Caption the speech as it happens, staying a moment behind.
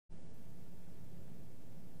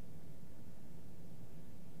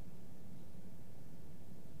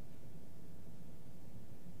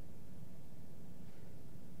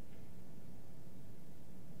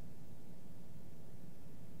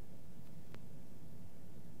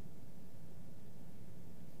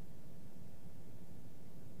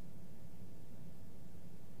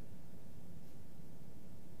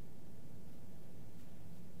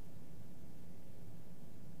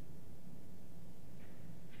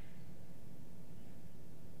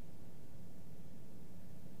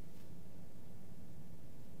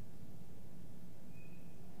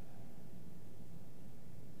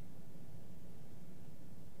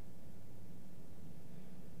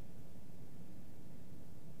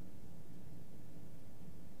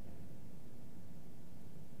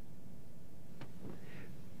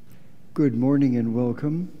Good morning and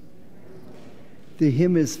welcome. The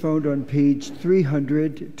hymn is found on page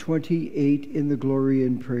 328 in the Glory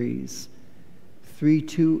and Praise.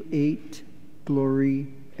 328, Glory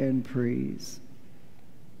and Praise.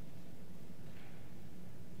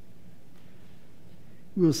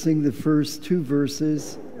 We'll sing the first two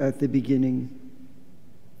verses at the beginning.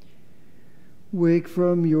 Wake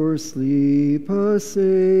from your sleep, a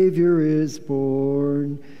Savior is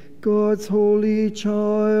born. God's holy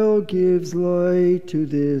child gives light to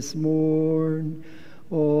this morn.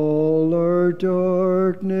 All our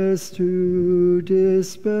darkness to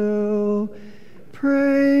dispel.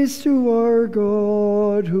 Praise to our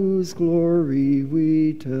God, whose glory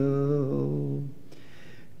we tell.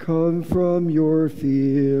 Come from your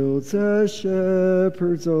fields as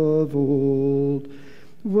shepherds of old.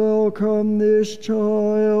 Welcome this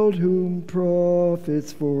child whom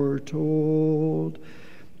prophets foretold.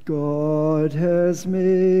 God has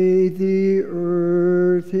made the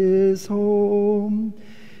earth his home.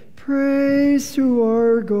 Praise to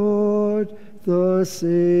our God, the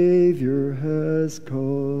Savior has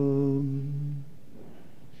come.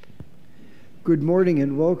 Good morning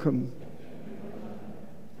and welcome.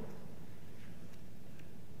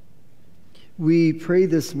 We pray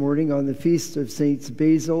this morning on the feast of Saints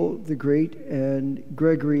Basil the Great and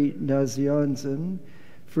Gregory Nazianzen,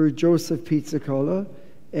 for Joseph Pizzicalla,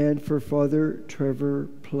 and for Father Trevor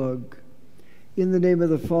Plug. In the name of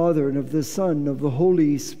the Father, and of the Son, and of the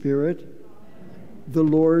Holy Spirit, the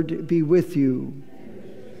Lord be with you.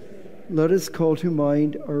 Let us call to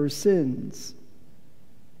mind our sins.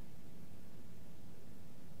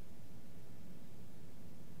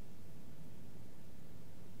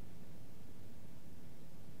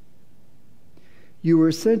 You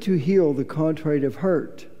were sent to heal the contrite of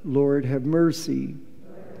heart. Lord, have mercy.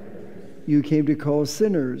 You came to call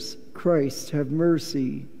sinners. Christ, have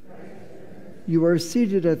mercy. You are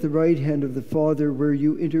seated at the right hand of the Father, where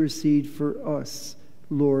you intercede for us.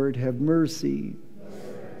 Lord, have mercy.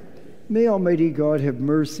 May Almighty God have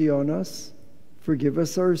mercy on us, forgive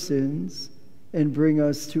us our sins, and bring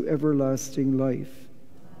us to everlasting life.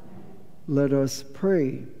 Let us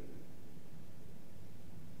pray.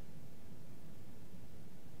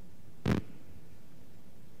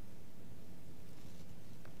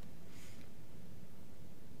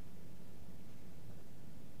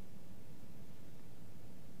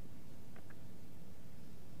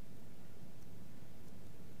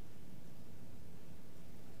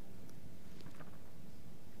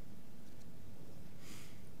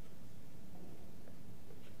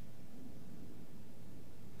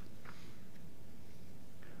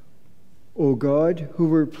 O God, who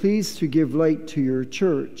were pleased to give light to your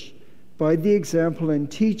church by the example and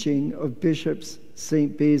teaching of Bishops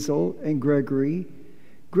St. Basil and Gregory,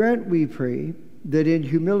 grant, we pray, that in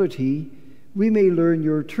humility we may learn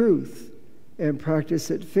your truth and practice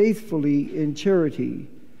it faithfully in charity,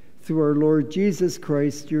 through our Lord Jesus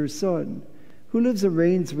Christ, your Son, who lives and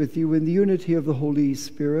reigns with you in the unity of the Holy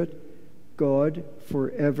Spirit, God,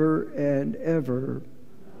 forever and ever.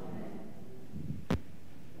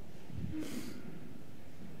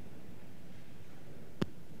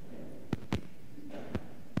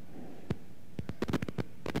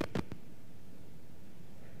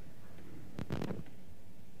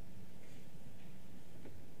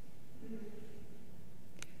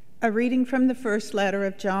 A reading from the first letter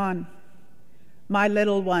of John. My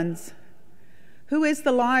little ones, who is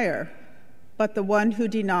the liar but the one who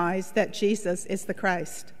denies that Jesus is the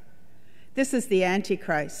Christ? This is the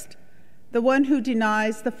Antichrist, the one who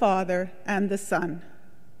denies the Father and the Son.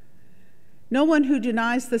 No one who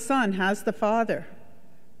denies the Son has the Father.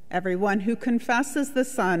 Everyone who confesses the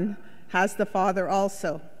Son has the Father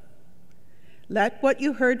also. Let what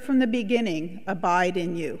you heard from the beginning abide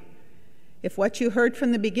in you. If what you heard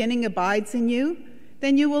from the beginning abides in you,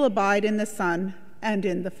 then you will abide in the Son and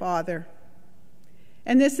in the Father.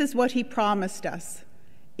 And this is what he promised us,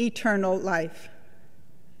 eternal life.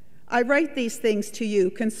 I write these things to you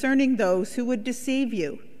concerning those who would deceive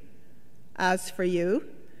you. As for you,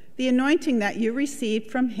 the anointing that you received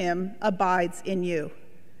from him abides in you.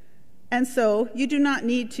 And so you do not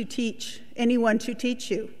need to teach anyone to teach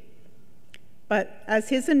you. But as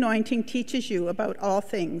his anointing teaches you about all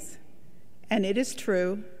things, and it is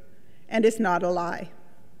true, and is not a lie.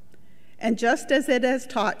 And just as it has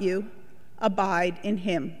taught you, abide in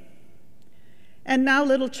him. And now,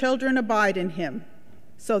 little children, abide in him,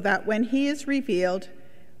 so that when he is revealed,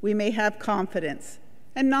 we may have confidence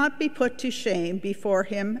and not be put to shame before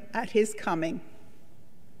him at his coming.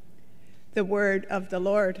 The word of the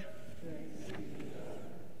Lord.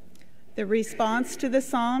 The response to the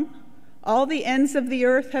psalm, All the ends of the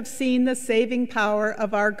earth have seen the saving power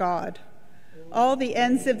of our God. All the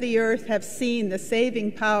ends of the earth have seen the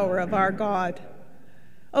saving power of our God.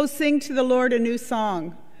 Oh, sing to the Lord a new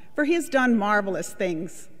song, for he has done marvelous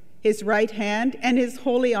things. His right hand and his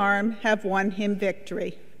holy arm have won him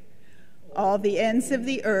victory. All the ends of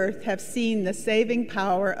the earth have seen the saving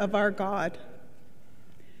power of our God.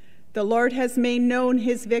 The Lord has made known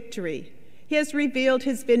his victory. He has revealed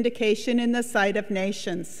his vindication in the sight of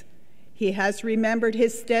nations. He has remembered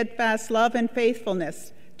his steadfast love and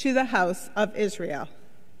faithfulness to the house of Israel.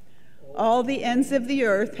 All the ends of the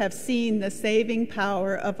earth have seen the saving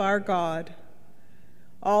power of our God.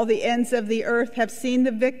 All the ends of the earth have seen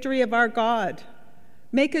the victory of our God.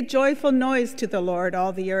 Make a joyful noise to the Lord,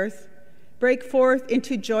 all the earth. Break forth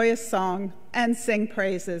into joyous song and sing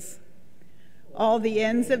praises. All the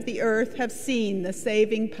ends of the earth have seen the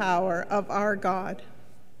saving power of our God.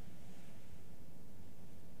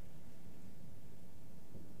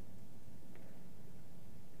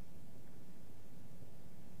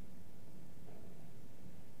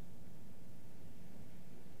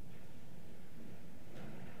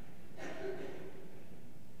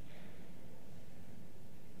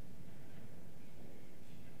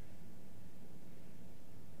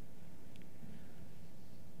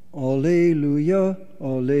 Alleluia,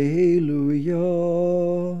 alleluia,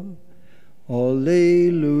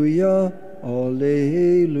 alleluia,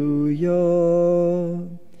 alleluia.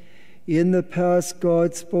 In the past,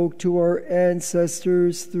 God spoke to our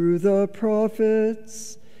ancestors through the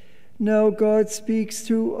prophets. Now God speaks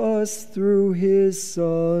to us through his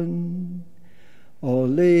Son.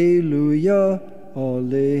 Alleluia,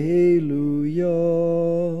 alleluia.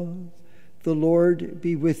 The Lord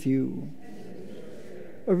be with you.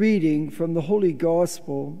 A reading from the Holy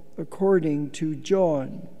Gospel according to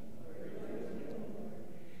John.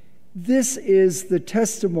 This is the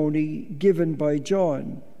testimony given by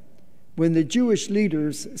John when the Jewish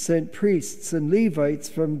leaders sent priests and Levites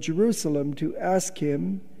from Jerusalem to ask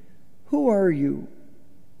him, "Who are you?"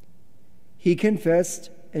 He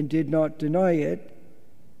confessed and did not deny it,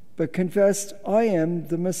 but confessed, I am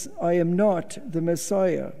not the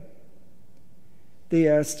Messiah." They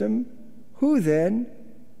asked him, "Who then?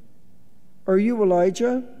 Are you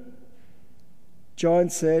Elijah?" John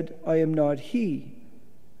said, "I am not he."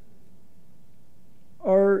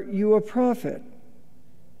 "Are you a prophet?"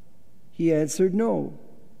 He answered, "No."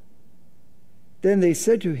 Then they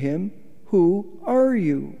said to him, "Who are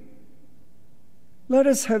you? Let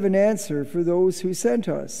us have an answer for those who sent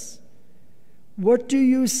us. What do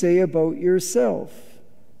you say about yourself?"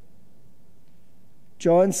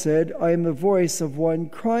 John said, "I am the voice of one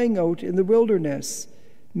crying out in the wilderness,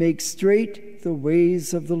 'Make straight the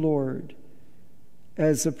ways of the Lord,'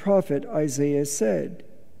 as the prophet Isaiah said."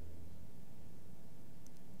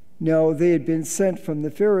 Now they had been sent from the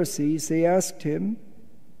Pharisees. They asked him,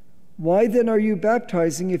 "Why then are you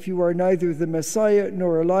baptizing if you are neither the Messiah,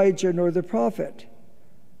 nor Elijah, nor the prophet?"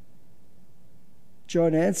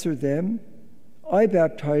 John answered them, "I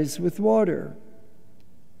baptize with water.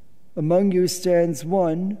 Among you stands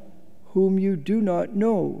one whom you do not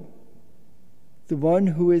know, the one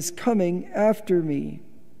who is coming after me.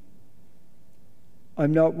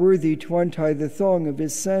 I'm not worthy to untie the thong of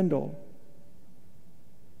his sandal."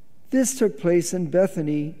 This took place in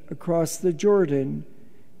Bethany across the Jordan,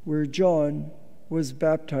 where John was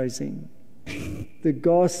baptizing. The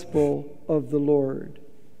Gospel of the Lord.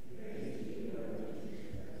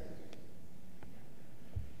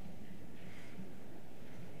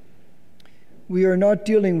 We are not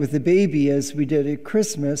dealing with a baby as we did at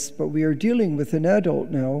Christmas, but we are dealing with an adult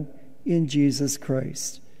now in Jesus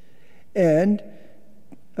Christ. And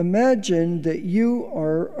imagine that you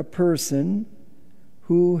are a person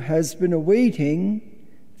who has been awaiting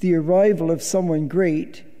the arrival of someone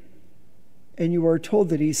great, and you are told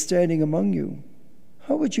that he's standing among you.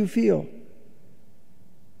 How would you feel?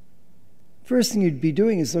 First thing you'd be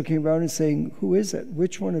doing is looking around and saying, "Who is it?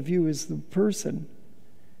 Which one of you is the person?"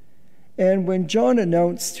 And when John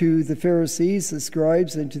announced to the Pharisees, the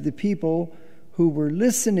scribes, and to the people who were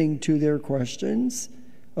listening to their questions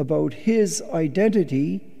about his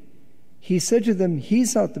identity, he said to them,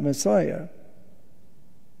 he's not the Messiah,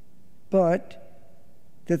 but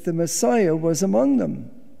that the Messiah was among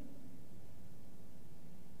them.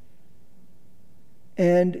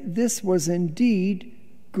 And this was indeed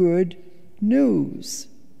good news.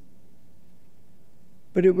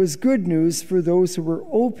 But it was good news for those who were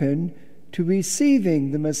open to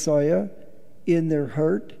receiving the Messiah in their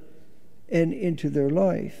heart and into their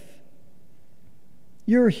life.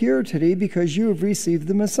 You're here today because you have received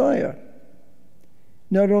the Messiah.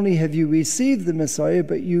 Not only have you received the Messiah,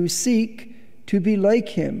 but you seek to be like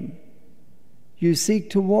him. You seek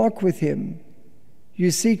to walk with him.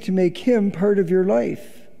 You seek to make him part of your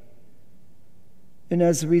life. And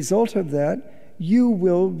as a result of that, you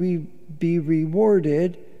will be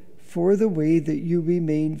rewarded for the way that you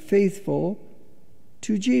remain faithful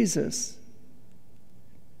to Jesus.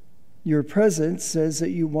 Your presence says that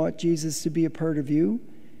you want Jesus to be a part of you.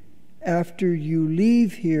 After you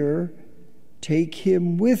leave here, take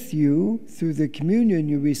him with you through the communion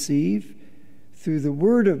you receive, through the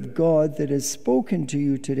word of God that is spoken to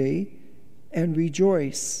you today, and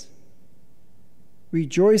rejoice.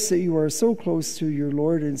 Rejoice that you are so close to your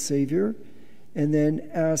Lord and Savior, and then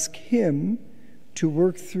ask him to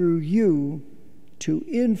work through you to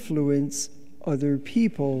influence other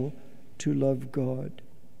people to love God.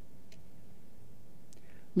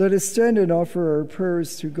 Let us stand and offer our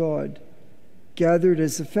prayers to God, gathered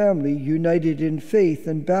as a family, united in faith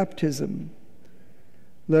and baptism.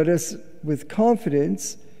 Let us, with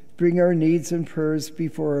confidence, bring our needs and prayers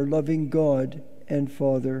before our loving God and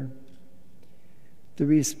Father. The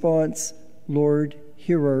response, Lord,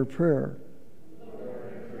 hear our prayer.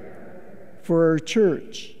 For our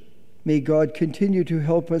church, may God continue to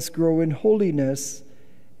help us grow in holiness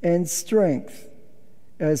and strength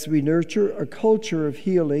as we nurture a culture of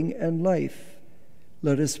healing and life.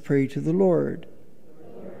 Let us pray to the Lord.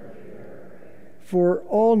 For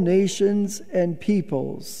all nations and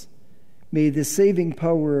peoples, may the saving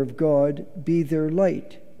power of God be their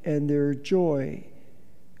light and their joy.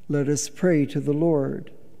 Let us pray to the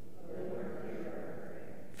Lord.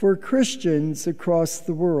 For Christians across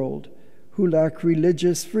the world who lack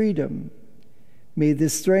religious freedom, may the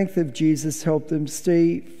strength of Jesus help them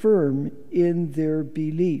stay firm in their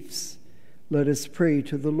beliefs. Let us pray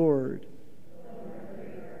to the Lord.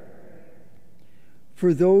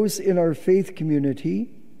 For those in our faith community,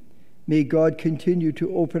 may God continue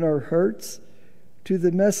to open our hearts to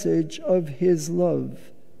the message of his love.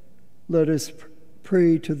 Let us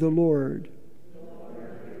pray to the Lord.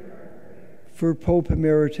 For Pope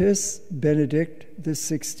Emeritus Benedict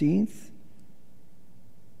XVI,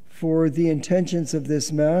 for the intentions of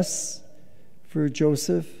this Mass, for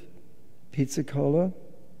Joseph Pizzacalla,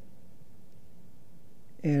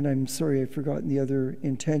 and I'm sorry I've forgotten the other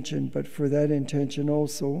intention, but for that intention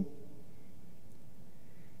also,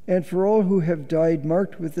 and for all who have died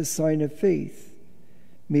marked with the sign of faith,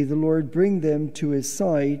 may the Lord bring them to his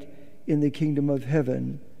side in the kingdom of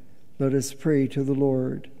heaven. Let us pray to the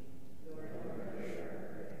Lord.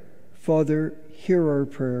 Father, hear our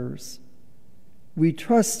prayers. We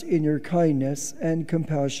trust in your kindness and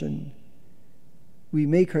compassion. We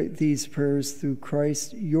make these prayers through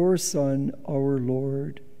Christ, your Son, our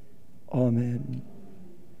Lord. Amen.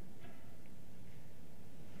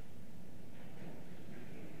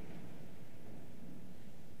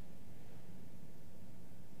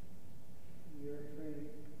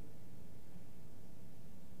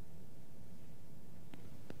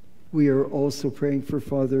 We are also praying for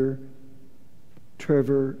Father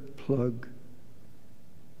Trevor Plug.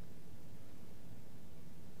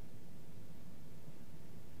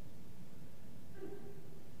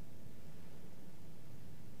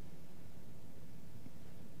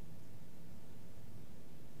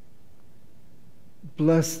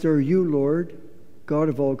 Blessed are you, Lord, God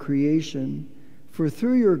of all creation, for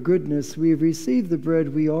through your goodness we have received the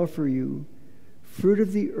bread we offer you, fruit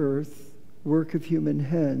of the earth, work of human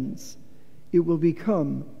hands. It will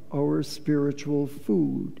become our spiritual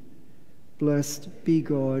food. Blessed be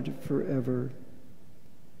God forever.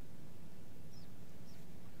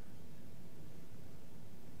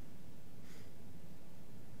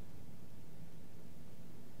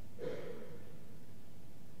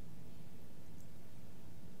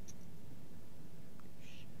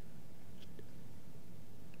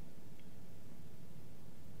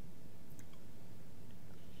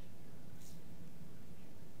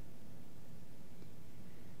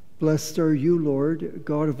 Blessed are you, Lord,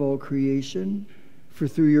 God of all creation, for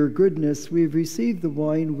through your goodness we have received the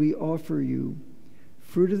wine we offer you,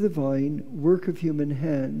 fruit of the vine, work of human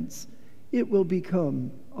hands. It will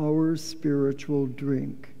become our spiritual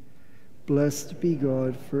drink. Blessed be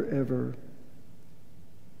God forever.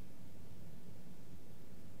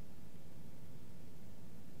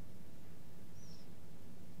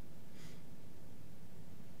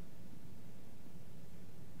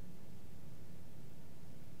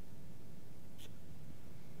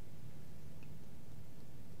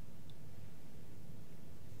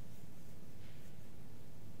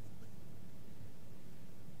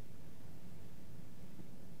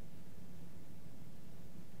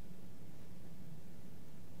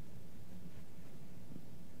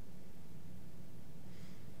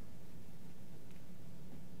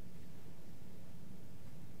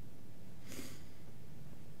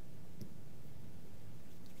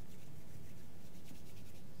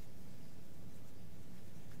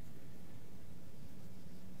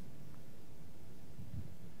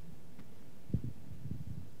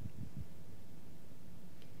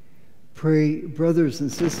 Pray, brothers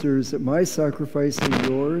and sisters, that my sacrifice and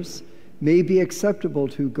yours may be acceptable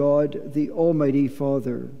to God, the Almighty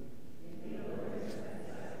Father.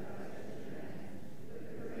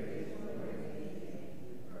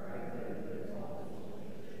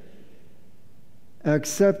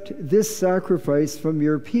 Accept this sacrifice from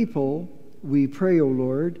your people, we pray, O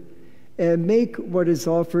Lord, and make what is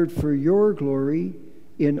offered for your glory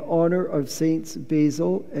in honor of Saints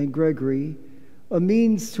Basil and Gregory a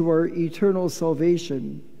means to our eternal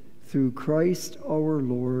salvation through Christ our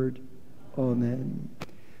Lord. Amen.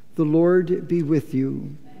 The Lord be with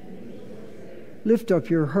you. Lift up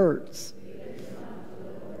your hearts.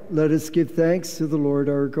 Let us give thanks to the Lord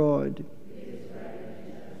our God.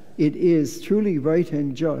 It is truly right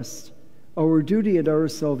and just, our duty and our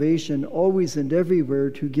salvation, always and everywhere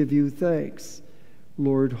to give you thanks,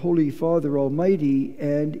 Lord, Holy Father, Almighty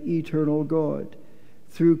and eternal God,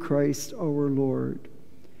 through Christ our Lord.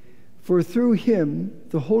 For through him,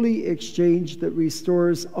 the holy exchange that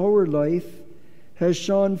restores our life has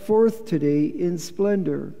shone forth today in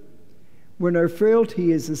splendor, when our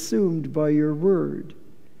frailty is assumed by your word.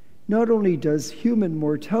 Not only does human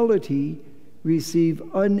mortality receive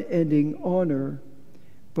unending honor,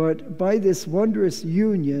 but by this wondrous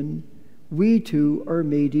union, we too are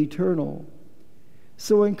made eternal.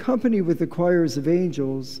 So in company with the choirs of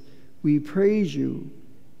angels, we praise you,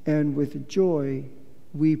 and with joy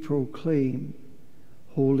we proclaim,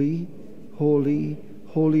 Holy, holy,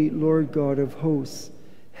 holy Lord God of hosts,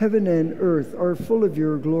 heaven and earth are full of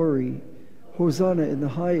your glory. Hosanna in the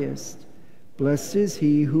highest. Blessed is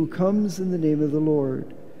he who comes in the name of the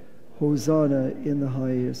Lord. Hosanna in the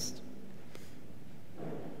highest.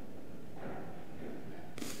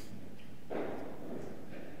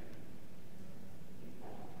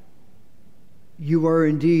 You are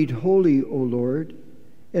indeed holy, O Lord,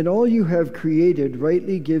 and all you have created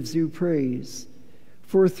rightly gives you praise.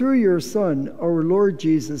 For through your Son, our Lord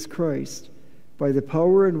Jesus Christ, by the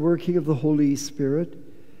power and working of the Holy Spirit,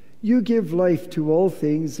 you give life to all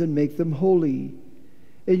things and make them holy.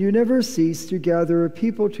 And you never cease to gather a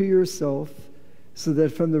people to yourself, so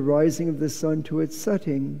that from the rising of the sun to its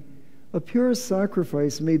setting, a pure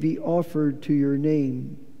sacrifice may be offered to your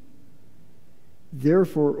name.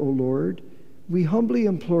 Therefore, O Lord, we humbly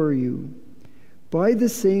implore you, by the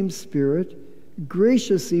same Spirit,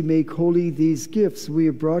 graciously make holy these gifts we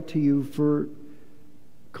have brought to you for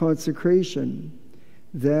consecration,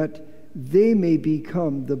 that they may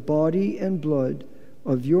become the body and blood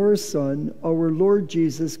of your Son, our Lord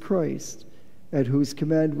Jesus Christ, at whose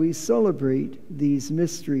command we celebrate these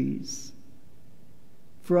mysteries.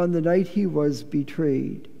 For on the night he was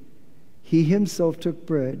betrayed, he himself took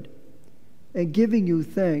bread, and giving you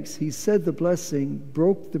thanks, he said the blessing,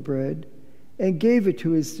 broke the bread, and gave it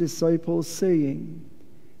to his disciples, saying,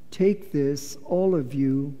 Take this, all of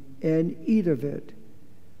you, and eat of it,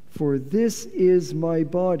 for this is my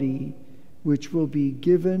body, which will be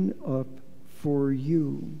given up for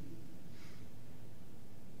you.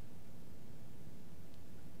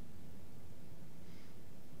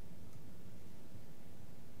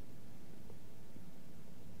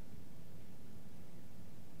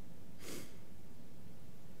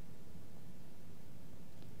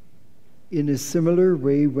 In a similar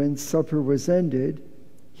way, when supper was ended,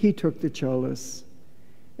 he took the chalice,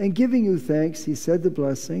 and giving you thanks, he said the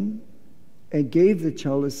blessing, and gave the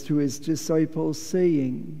chalice to his disciples,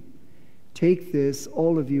 saying, Take this,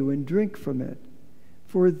 all of you, and drink from it,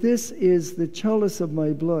 for this is the chalice of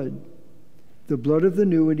my blood, the blood of the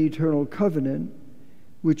new and eternal covenant,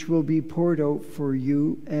 which will be poured out for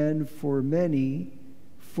you and for many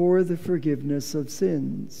for the forgiveness of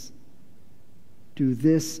sins. Do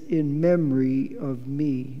this in memory of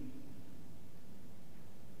me.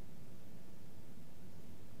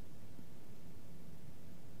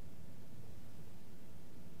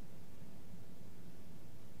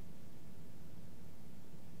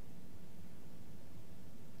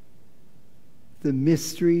 The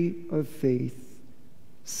mystery of faith.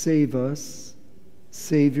 Save us,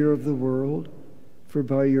 Savior of the world, for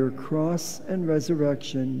by your cross and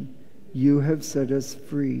resurrection you have set us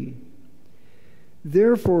free.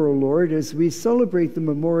 Therefore, O Lord, as we celebrate the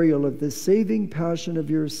memorial of the saving passion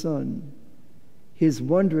of your Son, his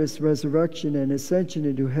wondrous resurrection and ascension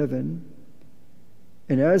into heaven,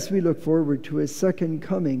 and as we look forward to his second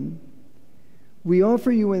coming, we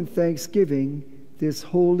offer you in thanksgiving this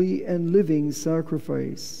holy and living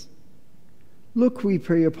sacrifice. Look, we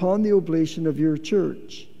pray, upon the oblation of your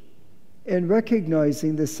church, and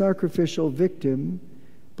recognizing the sacrificial victim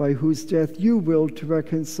by whose death you willed to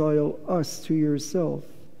reconcile us to yourself.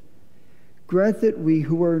 Grant that we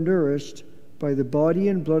who are nourished by the body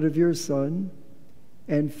and blood of your Son,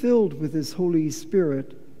 and filled with his Holy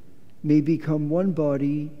Spirit, may become one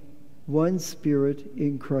body, one Spirit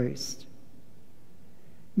in Christ.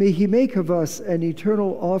 May he make of us an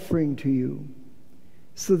eternal offering to you,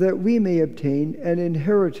 so that we may obtain an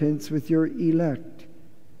inheritance with your elect,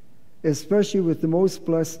 especially with the most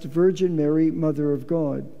blessed Virgin Mary, Mother of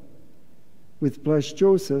God, with blessed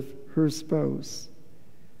Joseph, her spouse,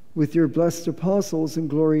 with your blessed apostles and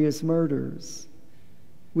glorious martyrs,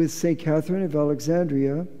 with St. Catherine of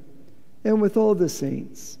Alexandria, and with all the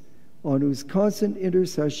saints, on whose constant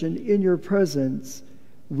intercession in your presence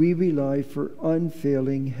we rely for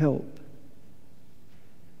unfailing help.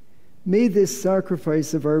 May this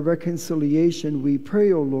sacrifice of our reconciliation, we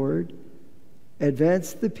pray, O Lord,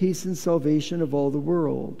 advance the peace and salvation of all the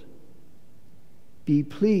world. Be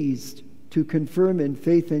pleased to confirm in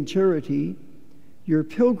faith and charity your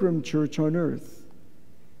pilgrim church on earth,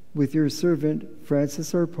 with your servant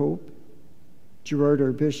Francis our Pope, Gerard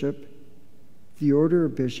our Bishop, the order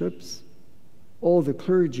of bishops, all the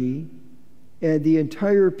clergy, and the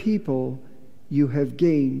entire people you have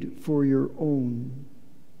gained for your own.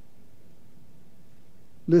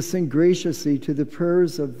 Listen graciously to the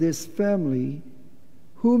prayers of this family,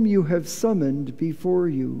 whom you have summoned before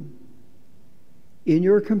you. In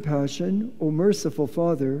your compassion, O merciful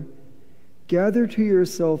Father, gather to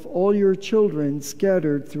yourself all your children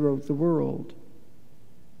scattered throughout the world.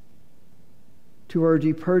 To our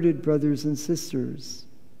departed brothers and sisters,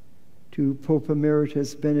 to Pope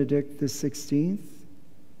Emeritus Benedict XVI,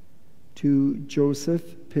 to Joseph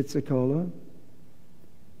Pizzicalla,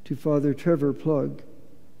 to Father Trevor Plug,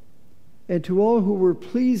 and to all who were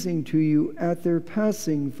pleasing to you at their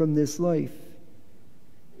passing from this life,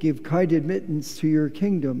 give kind admittance to your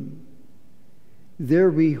kingdom.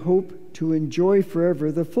 There we hope to enjoy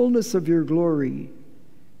forever the fullness of your glory,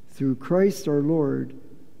 through Christ our Lord,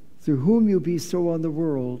 through whom you bestow on the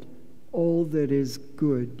world all that is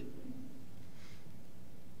good.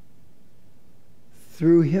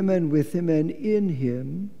 Through him and with him and in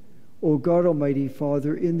him, O God Almighty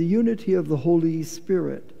Father, in the unity of the Holy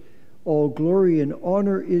Spirit, all glory and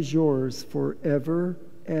honor is yours forever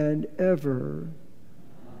and ever.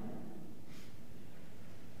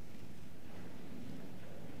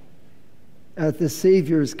 At the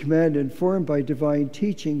Savior's command, informed by divine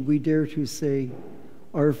teaching, we dare to say,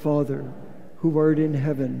 Our Father, who art in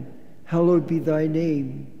heaven, hallowed be thy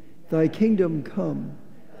name. Thy kingdom come,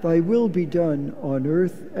 thy will be done on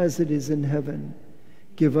earth as it is in heaven.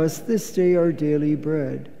 Give us this day our daily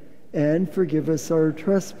bread, and forgive us our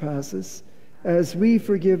trespasses, as we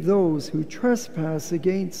forgive those who trespass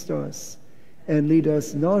against us. And lead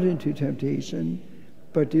us not into temptation,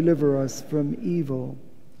 but deliver us from evil.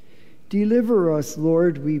 Deliver us,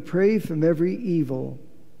 Lord, we pray, from every evil.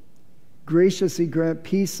 Graciously grant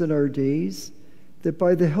peace in our days, that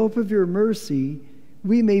by the help of your mercy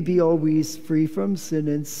we may be always free from sin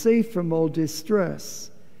and safe from all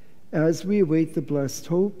distress, as we await the blessed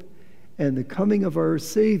hope and the coming of our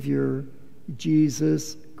Savior,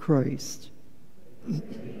 Jesus Christ.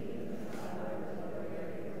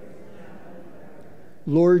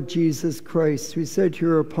 Lord Jesus Christ, who said to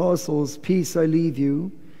your apostles, Peace I leave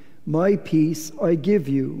you, my peace I give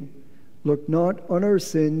you. Look not on our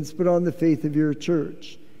sins, but on the faith of your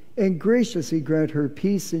church, and graciously grant her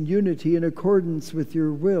peace and unity in accordance with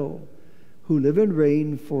your will, who live and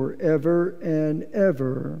reign forever and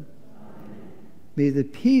ever. Amen. May the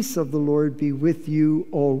peace of the Lord be with you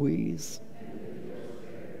always.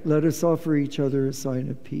 Let us offer each other a sign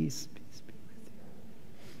of peace. Peace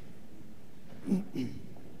be with you.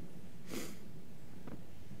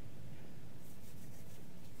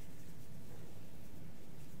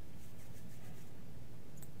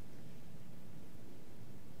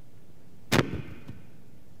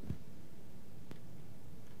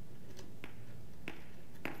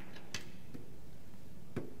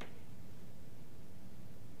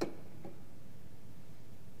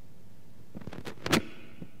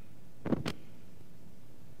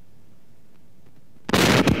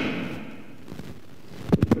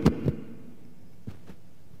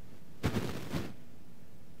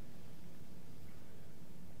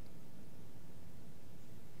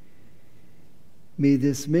 May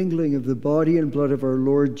this mingling of the body and blood of our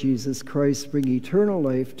Lord Jesus Christ bring eternal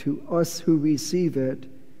life to us who receive it.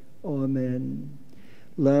 Amen.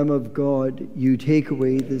 Lamb of God, you take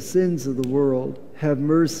away the sins of the world. Have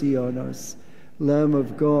mercy on us. Lamb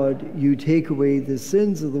of God, you take away the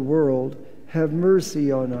sins of the world. Have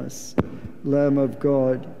mercy on us. Lamb of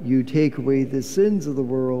God, you take away the sins of the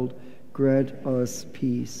world. Grant us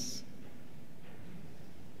peace.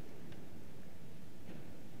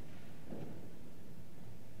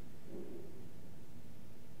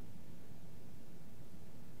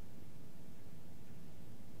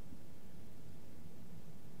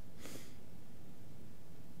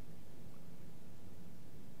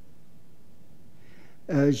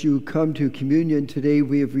 As you come to communion today,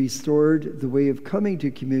 we have restored the way of coming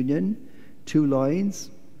to communion, 2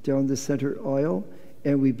 lines down the center aisle,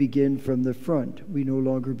 and we begin from the front. We no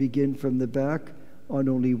longer begin from the back on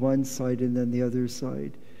only one side and then the other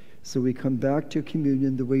side. So we come back to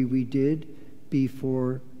communion the way we did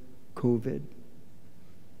before COVID.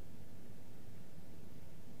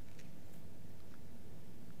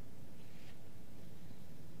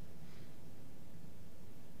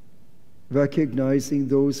 Recognizing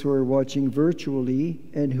those who are watching virtually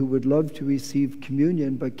and who would love to receive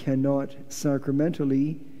communion but cannot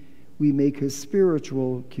sacramentally, we make a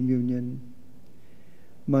spiritual communion.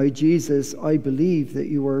 My Jesus, I believe that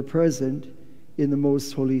you are present in the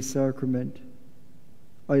most holy sacrament.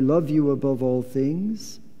 I love you above all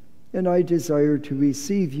things, and I desire to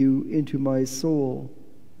receive you into my soul.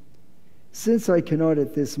 Since I cannot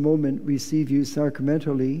at this moment receive you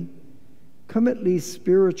sacramentally, come at least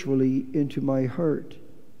spiritually into my heart.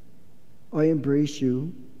 I embrace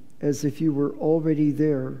you as if you were already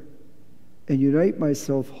there and unite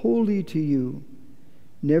myself wholly to you.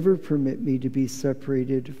 Never permit me to be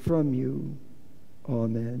separated from you.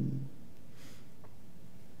 Amen.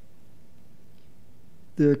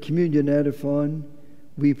 The communion antiphon,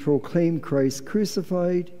 we proclaim Christ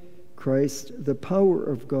crucified, Christ the power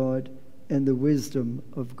of God and the wisdom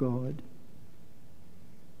of God.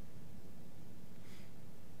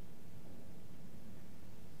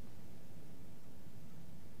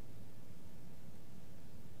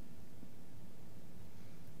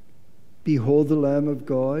 Behold the Lamb of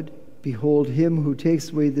God. Behold him who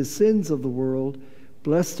takes away the sins of the world.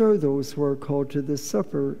 Blessed are those who are called to the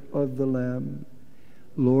supper of the Lamb.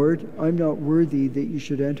 Lord, I'm not worthy that you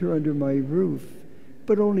should enter under my roof,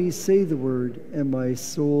 but only say the word, and my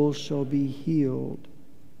soul shall be healed.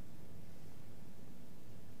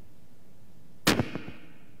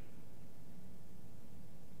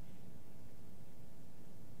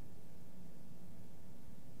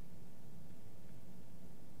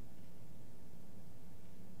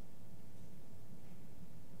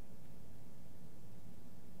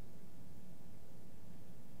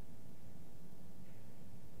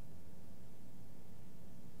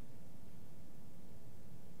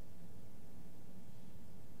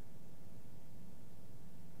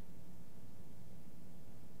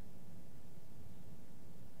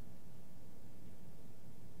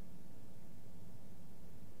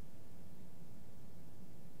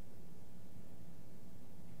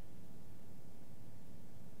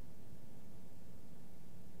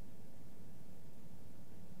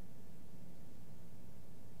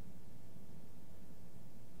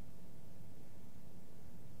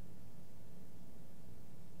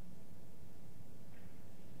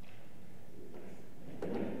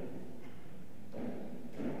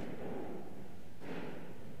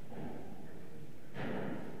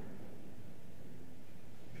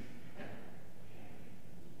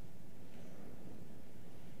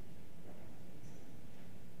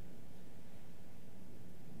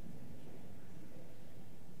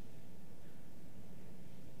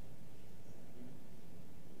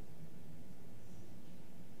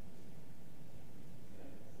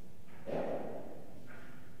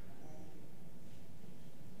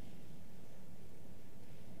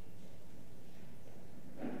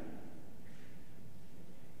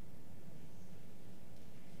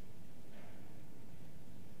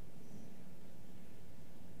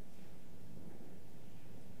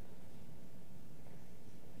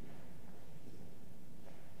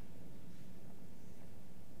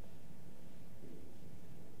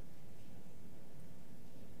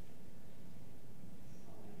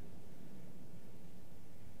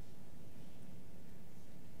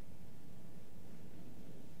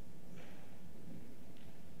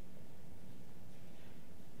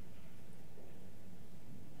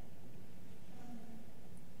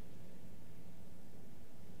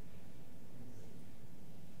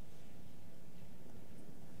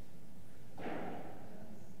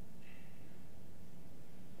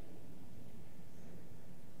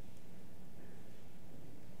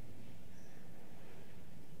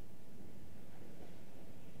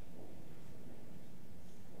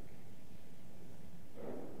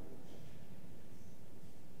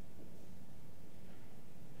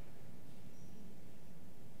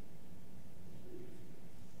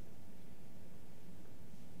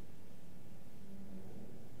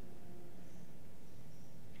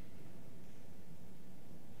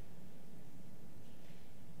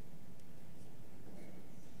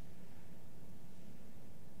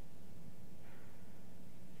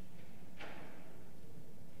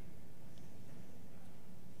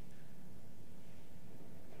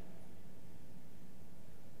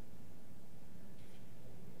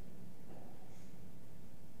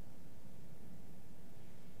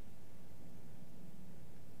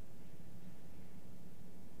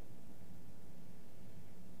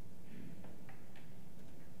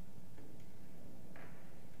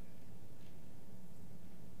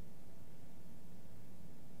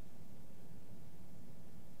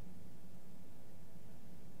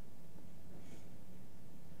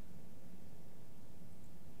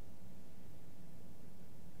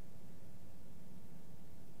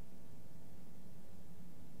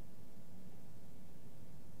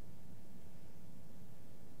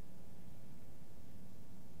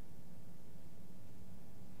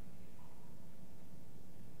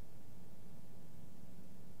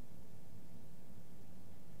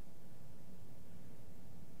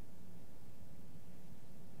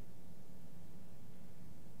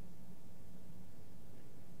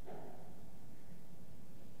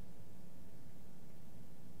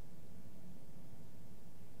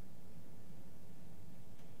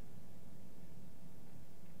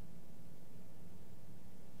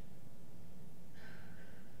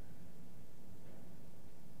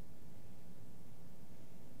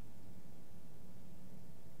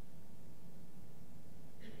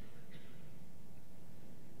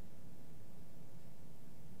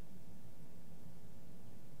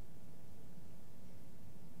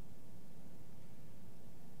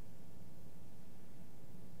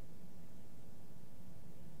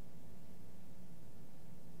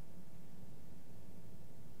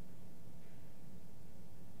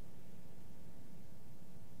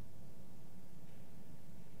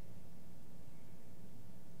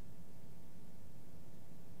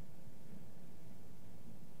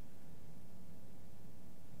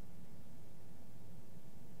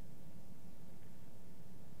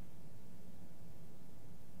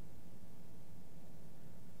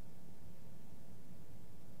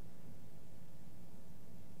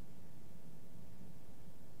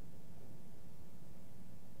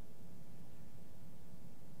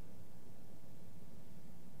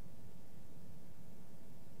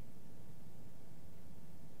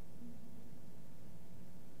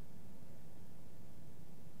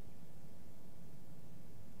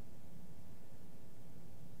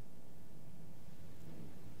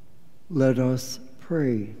 Let us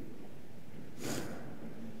pray.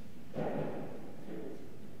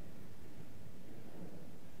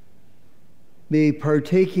 May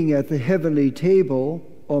partaking at the heavenly table,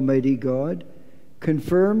 Almighty God,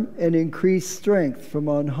 confirm and increase strength from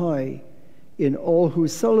on high in all who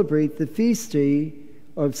celebrate the feast day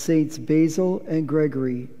of Saints Basil and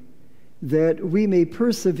Gregory, that we may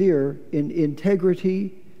persevere in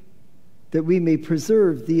integrity, that we may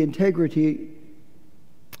preserve the integrity,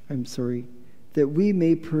 that we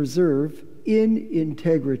may preserve in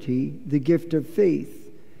integrity the gift of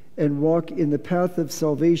faith and walk in the path of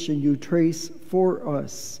salvation you trace for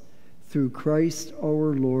us through Christ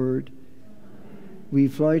our Lord. We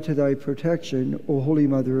fly to thy protection, O Holy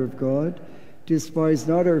Mother of God. Despise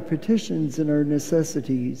not our petitions and our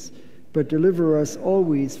necessities, but deliver us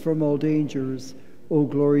always from all dangers, O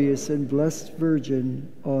glorious and blessed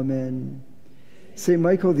Virgin. Amen. Saint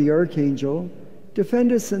Michael the Archangel,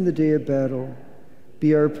 defend us in the day of battle.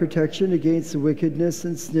 Be our protection against the wickedness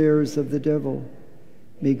and snares of the devil.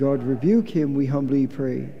 May God rebuke him, we humbly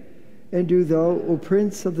pray. And do thou, O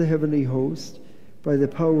Prince of the heavenly host, by the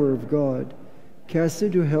power of God, cast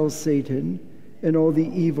into hell Satan and all the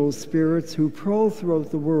evil spirits who prowl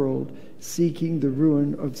throughout the world, seeking the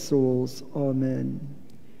ruin of souls. Amen.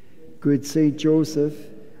 Good Saint Joseph,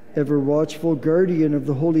 ever watchful guardian of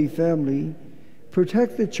the Holy Family,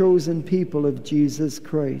 protect the chosen people of Jesus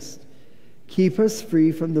Christ. Keep us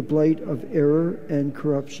free from the blight of error and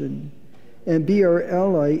corruption, and be our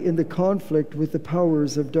ally in the conflict with the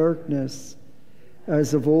powers of darkness.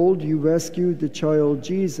 As of old you rescued the child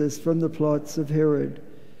Jesus from the plots of Herod,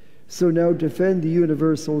 so now defend the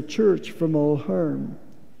universal church from all harm.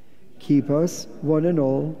 Keep us, one and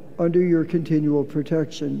all, under your continual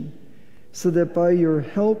protection, so that by your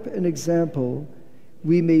help and example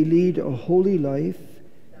we may lead a holy life,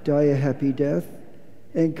 die a happy death,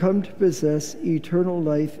 and come to possess eternal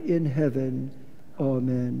life in heaven.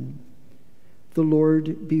 Amen. The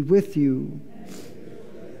Lord be with you.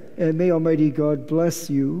 And may Almighty God bless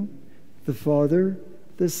you, the Father,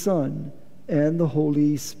 the Son, and the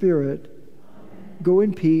Holy Spirit. Amen. Go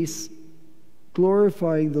in peace,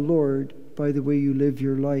 glorifying the Lord by the way you live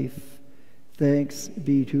your life. Thanks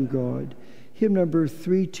be to God. Hymn number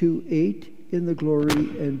 328 in the glory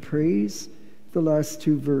and praise, the last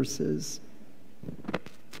two verses.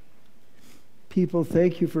 People,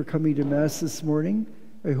 thank you for coming to Mass this morning.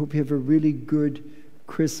 I hope you have a really good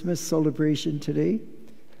Christmas celebration today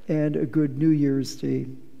and a good New Year's Day.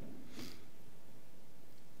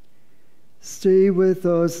 Stay with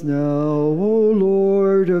us now, O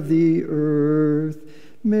Lord of the earth.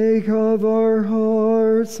 Make of our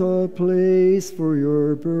hearts a place for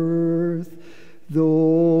your birth.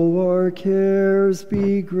 Though our cares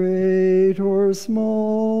be great or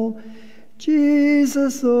small,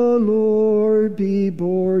 Jesus the Lord be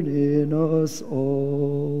born in us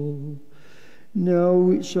all.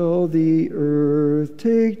 Now shall the earth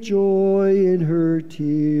take joy in her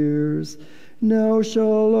tears. Now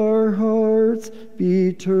shall our hearts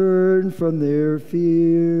be turned from their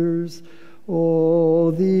fears.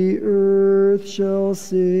 All the earth shall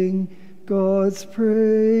sing God's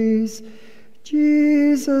praise.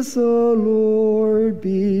 Jesus the Lord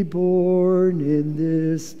be born in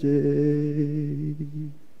this day.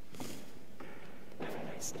 Have a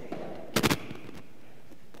nice day.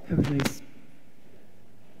 Have a nice